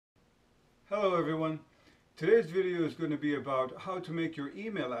Hello everyone. Today's video is going to be about how to make your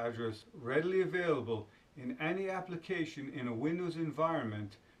email address readily available in any application in a Windows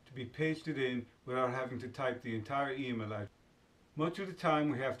environment to be pasted in without having to type the entire email address. Much of the time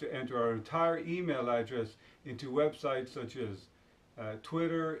we have to enter our entire email address into websites such as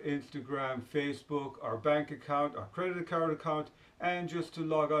Twitter, Instagram, Facebook, our bank account, our credit card account, and just to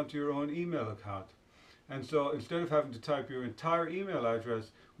log on to your own email account. And so instead of having to type your entire email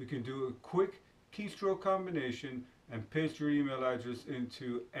address, we can do a quick keystroke combination and paste your email address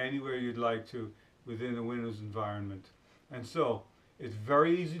into anywhere you'd like to within a Windows environment. And so it's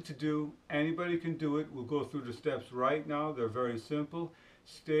very easy to do. Anybody can do it. We'll go through the steps right now. They're very simple.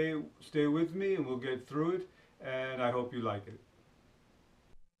 Stay with me and we'll get through it, and I hope you like it.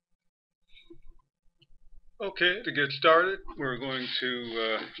 Okay, to get started, we're going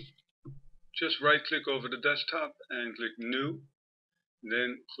to just right click over the desktop and click New,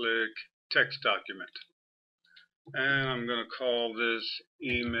 then click Text Document. And I'm going to call this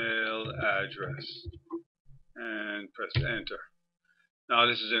email address and press Enter. Now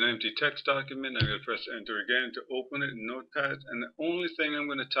this is an empty text document. I'm going to press Enter again to open it in Notepad, and the only thing I'm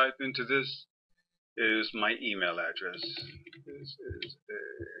going to type into this is my email address. This is a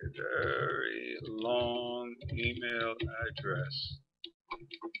very long email address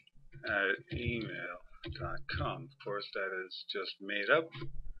at email.com. Of course, that is just made up.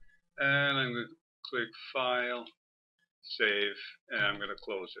 And I'm going to click File, Save, and I'm going to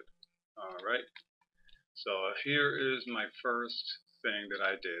close it. Alright, so here is my first thing that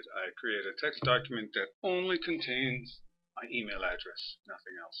I did. I created a text document that only contains my email address,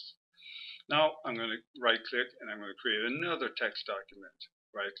 nothing else. Now I'm going to right click and I'm going to create another text document.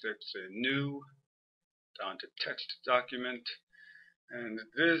 Right click, say New, down to Text Document, and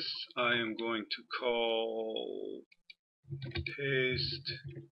this I am going to call Paste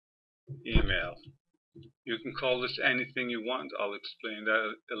Email. You can call this anything you want. I'll explain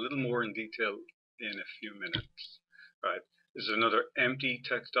that a little more in detail in a few minutes. Right. This is another empty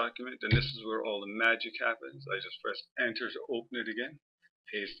text document, and this is where all the magic happens. I just press Enter to open it again.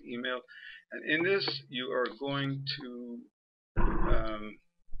 Paste email. And in this, you are going to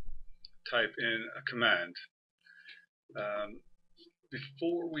type in a command.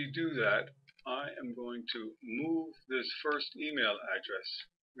 Before we do that, I am going to move this first email address.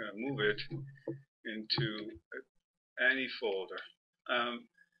 I'm going to move it into any folder.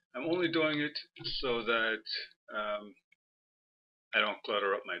 I'm only doing it so that I don't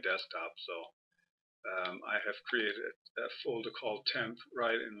clutter up my desktop. So I have created a folder called temp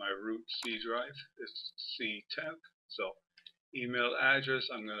right in my root C drive. It's C temp. So email address,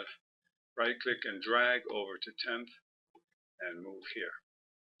 I'm going to right click and drag over to temp and move here.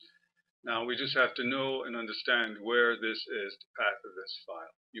 Now we just have to know and understand where this is, the path of this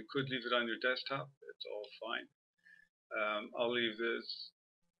file. You could leave it on your desktop, it's all fine. I'll leave this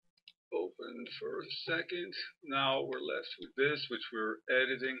open for a second. Now we're left with this, which we're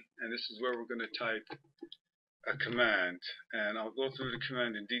editing, and this is where we're going to type a command. And I'll go through the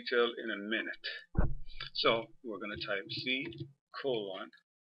command in detail in a minute. So we're going to type C:\/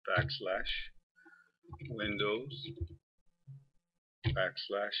 Windows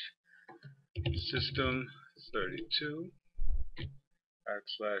 /System32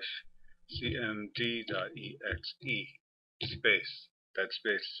 /cmd.exe space. That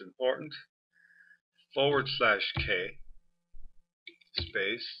space is important. /K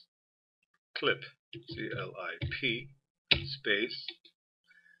space clip CLIP space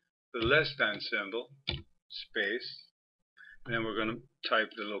the less than symbol space, and then we're going to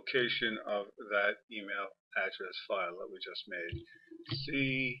type the location of that email address file that we just made.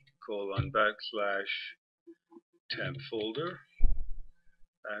 C:\/ temp folder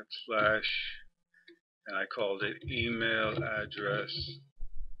 /, and I called it email address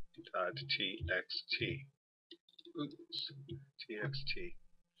 .txt. Oops, txt.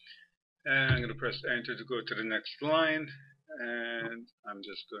 And I'm going to press Enter to go to the next line, and I'm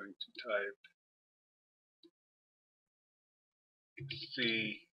just going to type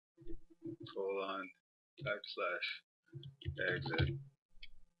C:\/ exit.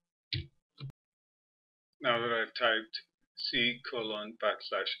 Now that I've typed C:\/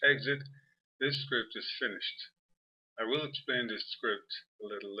 exit, this script is finished. I will explain this script a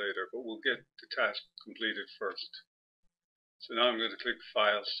little later, but we'll get the task completed first. So now I'm going to click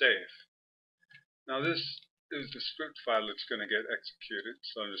File, Save. Now this is the script file that's going to get executed,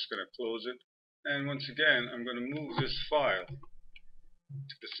 so I'm just going to close it. And once again, I'm going to move this file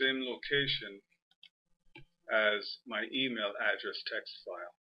to the same location as my email address text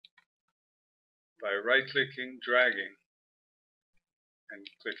file by right-clicking, dragging, and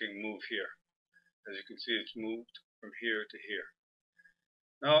clicking move here. As you can see, it's moved from here to here.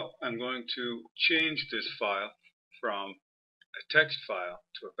 Now I'm going to change this file from a text file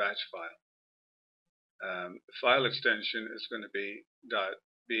to a batch file. The file extension is going to be .bat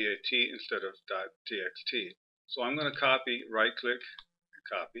instead of .txt. So I'm going to copy, right click,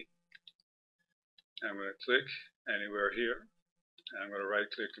 copy. I'm going to click anywhere here, and I'm going to right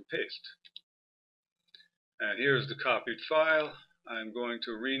click and paste. And here's the copied file. I'm going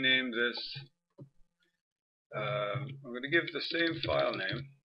to rename this. I'm going to give it the same file name,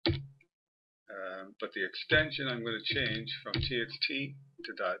 but the extension I'm going to change from txt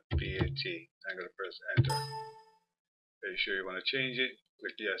to .bat. I'm going to press enter. Are you sure you want to change it?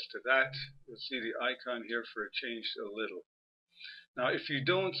 Click yes to that. You'll see the icon here for it changed a little. Now, if you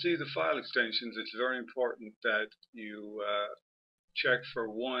don't see the file extensions, it's very important that you check for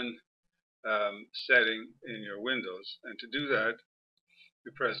one setting in your Windows. And to do that,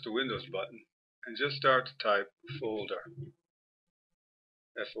 you press the Windows button and just start to type folder.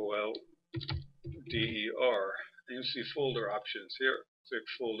 F-O-L-D-E-R. And you'll see folder options here. Click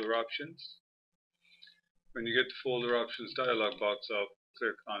folder options. When you get the folder options dialog box up,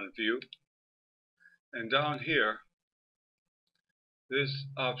 click on view. And down here, this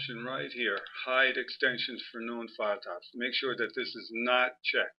option right here, hide extensions for known file types. Make sure that this is not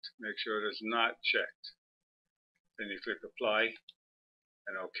checked. Make sure it is not checked. Then you click apply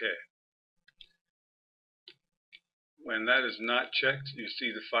and OK. When that is not checked, you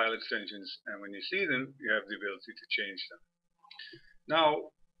see the file extensions, and when you see them, you have the ability to change them.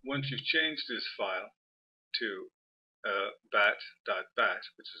 Now, once you've changed this file to bat.bat,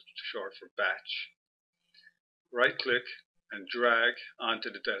 which is short for batch, right click and drag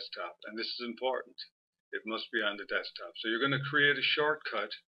onto the desktop. And this is important. It must be on the desktop. So you're going to create a shortcut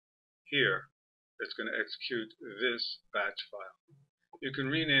here that's going to execute this batch file. You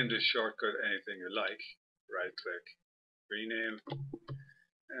can rename this shortcut anything you like. Right click, rename,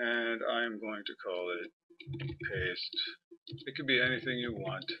 and I'm going to call it paste. It could be anything you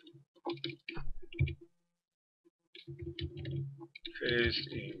want. Paste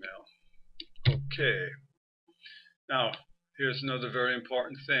email. Okay. Now, here's another very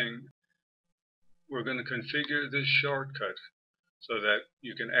important thing. We're going to configure this shortcut so that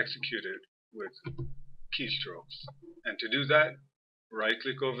you can execute it with keystrokes. And to do that, right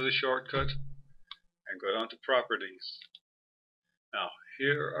click over the shortcut and go down to properties. Now,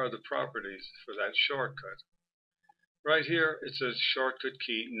 here are the properties for that shortcut. Right here, it says shortcut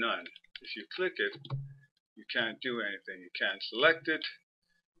key none. If you click it, you can't do anything. You can't select it.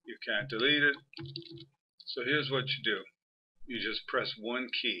 You can't delete it. So here's what you do. You just press one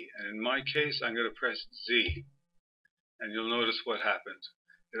key. And in my case, I'm going to press Z. And you'll notice what happens.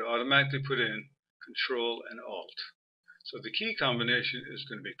 It automatically put in Control and Alt. So the key combination is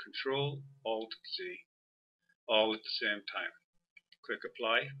going to be Control, Alt, Z. All at the same time. Click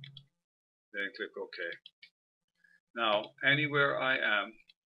Apply. Then click OK. Now, anywhere I am,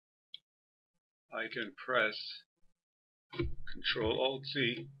 I can press Control Alt Z,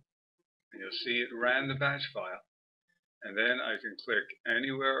 and you'll see it ran the batch file. And then I can click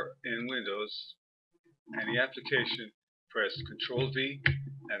anywhere in Windows, any application, press Control V,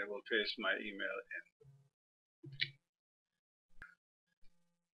 and it will paste my email in.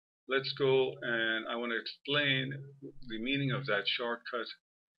 Let's go, and I want to explain the meaning of that shortcut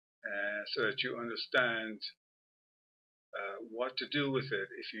so that you understand what to do with it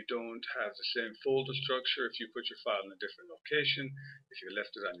if you don't have the same folder structure, if you put your file in a different location, if you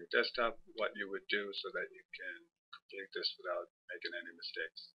left it on your desktop, what you would do so that you can complete this without making any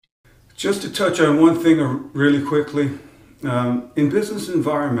mistakes. Just to touch on one thing really quickly, in business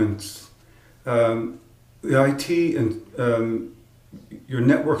environments, the IT and your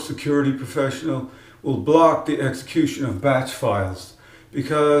network security professional will block the execution of batch files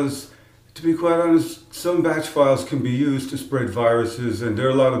because, to be quite honest, some batch files can be used to spread viruses, and there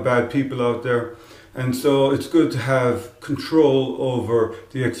are a lot of bad people out there. And so it's good to have control over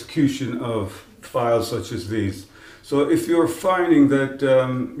the execution of files such as these. So if you're finding that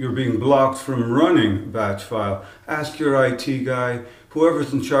you're being blocked from running a batch file, ask your IT guy,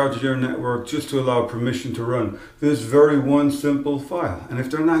 whoever's in charge of your network, just to allow permission to run this very one simple file. And if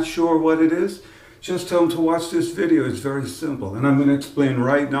they're not sure what it is, just tell them to watch this video. It's very simple. And I'm going to explain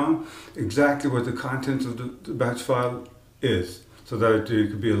right now exactly what the contents of the batch file is so that you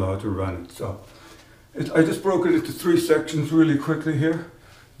could be allowed to run it. So I just broke it into 3 sections really quickly here.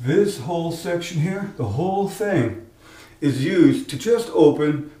 This whole section here, the whole thing, is used to just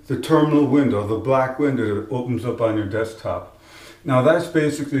open the terminal window, the black window that opens up on your desktop. Now that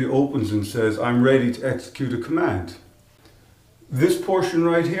basically opens and says, I'm ready to execute a command. This portion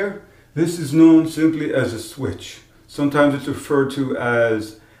right here, this is known simply as a switch. Sometimes it's referred to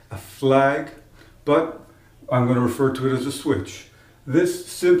as a flag, but I'm going to refer to it as a switch. This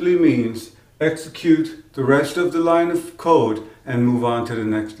simply means execute the rest of the line of code and move on to the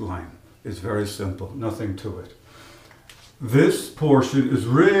next line. It's very simple, nothing to it. This portion is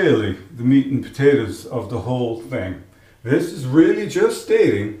really the meat and potatoes of the whole thing. This is really just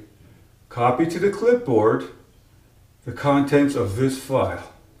stating, copy to the clipboard the contents of this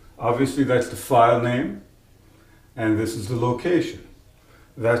file. Obviously that's the file name, and this is the location.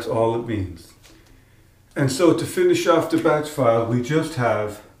 That's all it means. And so to finish off the batch file, we just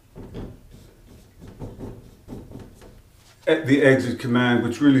have the exit command,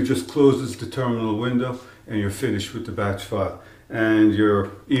 which really just closes the terminal window, and you're finished with the batch file. And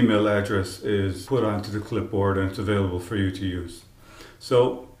your email address is put onto the clipboard and it's available for you to use.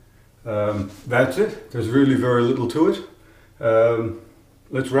 So that's it. There's really very little to it.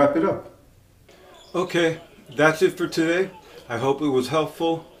 Let's wrap it up. Okay, that's it for today. I hope it was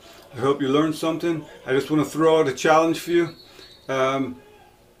helpful. I hope you learned something. I just want to throw out a challenge for you.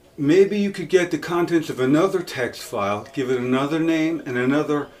 Maybe you could get the contents of another text file, give it another name and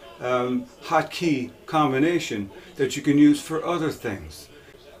another hotkey combination that you can use for other things.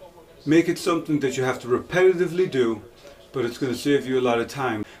 Make it something that you have to repetitively do, but it's going to save you a lot of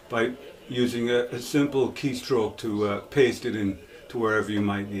time by using a simple keystroke to paste it in to wherever you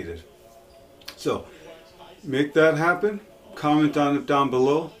might need it. So make that happen. Comment on it down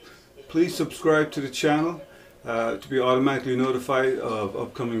below. Please subscribe to the channel to be automatically notified of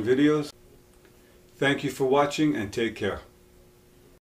upcoming videos. Thank you for watching and take care.